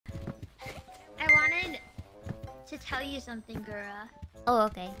to tell you something, Gura. Oh,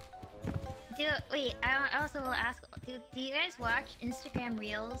 okay. Wait, I also will ask, do you guys watch Instagram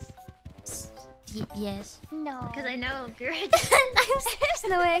Reels? Yes. No. Because I know Gura There's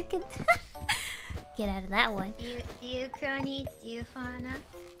no way I can get out of that one. Do you Kronii? Do you Fauna?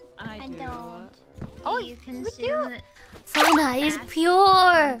 I don't. Do you consume Fauna is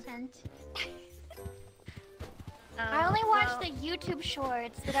pure! content? I only watch the YouTube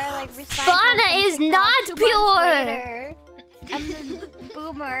shorts that are like recycled. Fauna is not pure! I'm the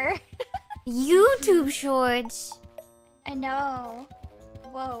boomer. YouTube shorts. I know.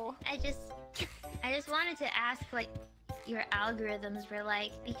 Whoa. I just wanted to ask what your algorithms were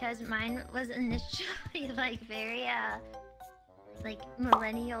like, because mine was initially like very like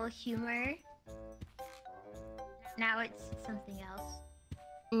millennial humor. Now it's something else.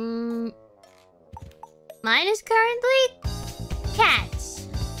 Mine is currently cats.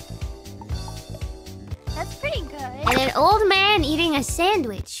 That's pretty good. And an old man eating a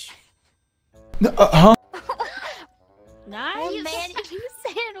sandwich. Nice. Old man eating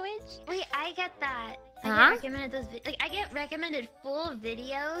sandwich. Wait, I get that. I get recommended those. I get recommended full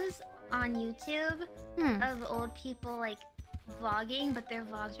videos on YouTube of old people like vlogging, but their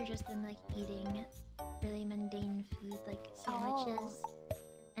vlogs are just them like eating really mundane food, like sandwiches.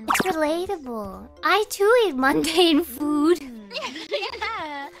 And It's relatable. I too eat mundane food.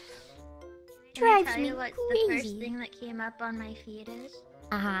 Yeah. Can I Drives tell me you what the first crazy. thing that came up on my feed is?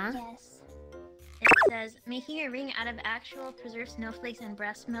 Yes. It says, making a ring out of actual preserved snowflakes and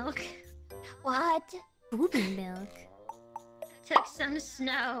breast milk. What? Booby milk. Took some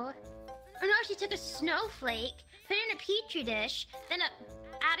snow. Oh no, she took a snowflake, put it in a petri dish, then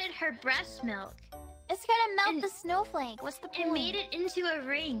added her breast milk. It's gonna melt And- the snowflake. What's the point? And made it into a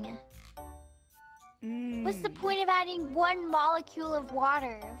ring. What's the point of adding one molecule of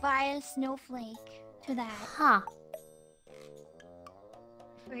water via snowflake to that? Huh.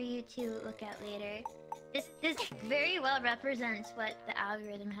 For you to look at later. This very well represents what the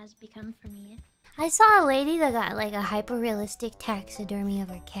algorithm has become for me. I saw a lady that got like a hyper-realistic taxidermy of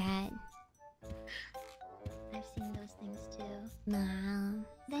her cat. I've seen those things too. Nah.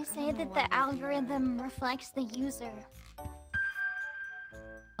 They say that the algorithm reflects the user.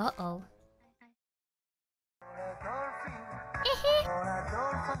 Uh-oh.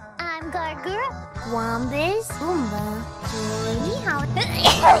 I'm Gawr Gura. Wombus. Boomba. Ni hao.